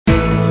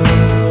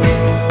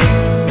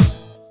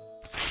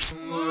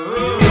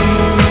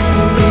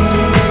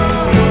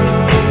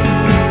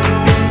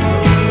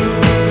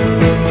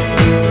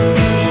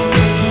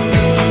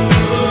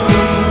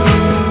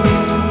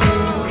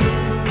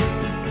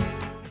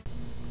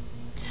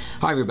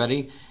Hi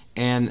everybody,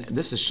 and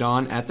this is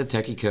Sean at the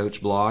Techie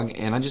Coach blog,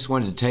 and I just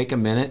wanted to take a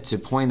minute to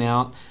point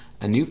out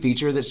a new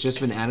feature that's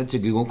just been added to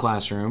Google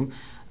Classroom.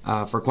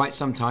 For quite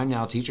some time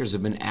now, teachers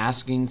have been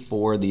asking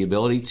for the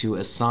ability to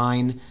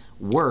assign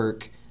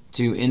work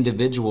to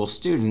individual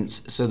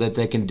students so that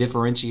they can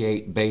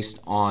differentiate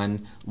based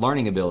on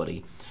learning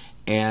ability.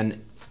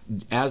 And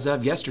as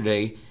of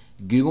yesterday,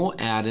 Google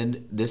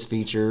added this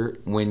feature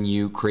when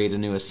you create a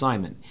new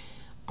assignment.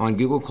 On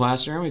Google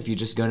Classroom, if you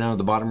just go down to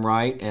the bottom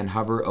right and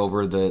hover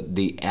over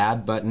the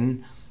Add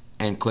button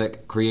and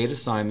click Create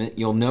Assignment,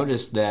 you'll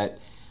notice that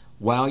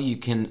while you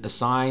can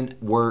assign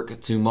work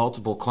to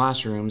multiple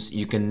classrooms,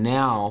 you can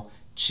now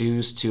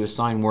choose to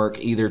assign work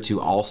either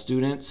to all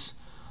students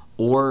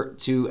or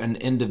to an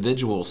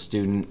individual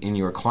student in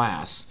your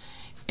class.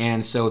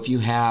 And so if you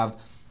have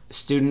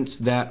students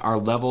that are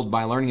leveled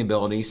by learning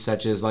ability,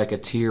 such as like a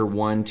Tier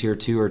 1, Tier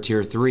 2, or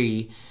Tier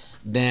 3,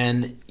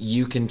 then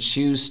you can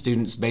choose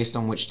students based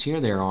on which tier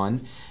they're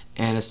on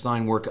and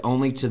assign work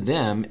only to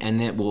them,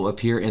 and it will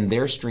appear in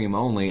their stream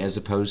only as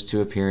opposed to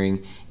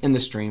appearing in the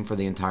stream for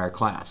the entire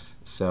class.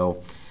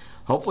 So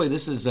hopefully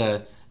this is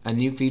a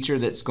new feature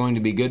that's going to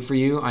be good for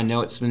you. I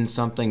know it's been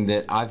something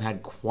that I've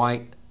had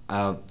quite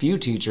a few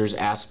teachers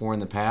ask for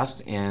in the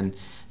past, and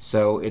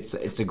so it's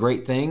a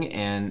great thing.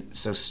 And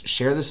so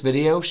share this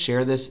video,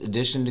 share this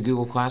addition to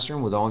Google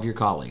Classroom with all of your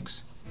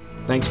colleagues.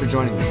 Thanks for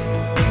joining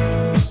me.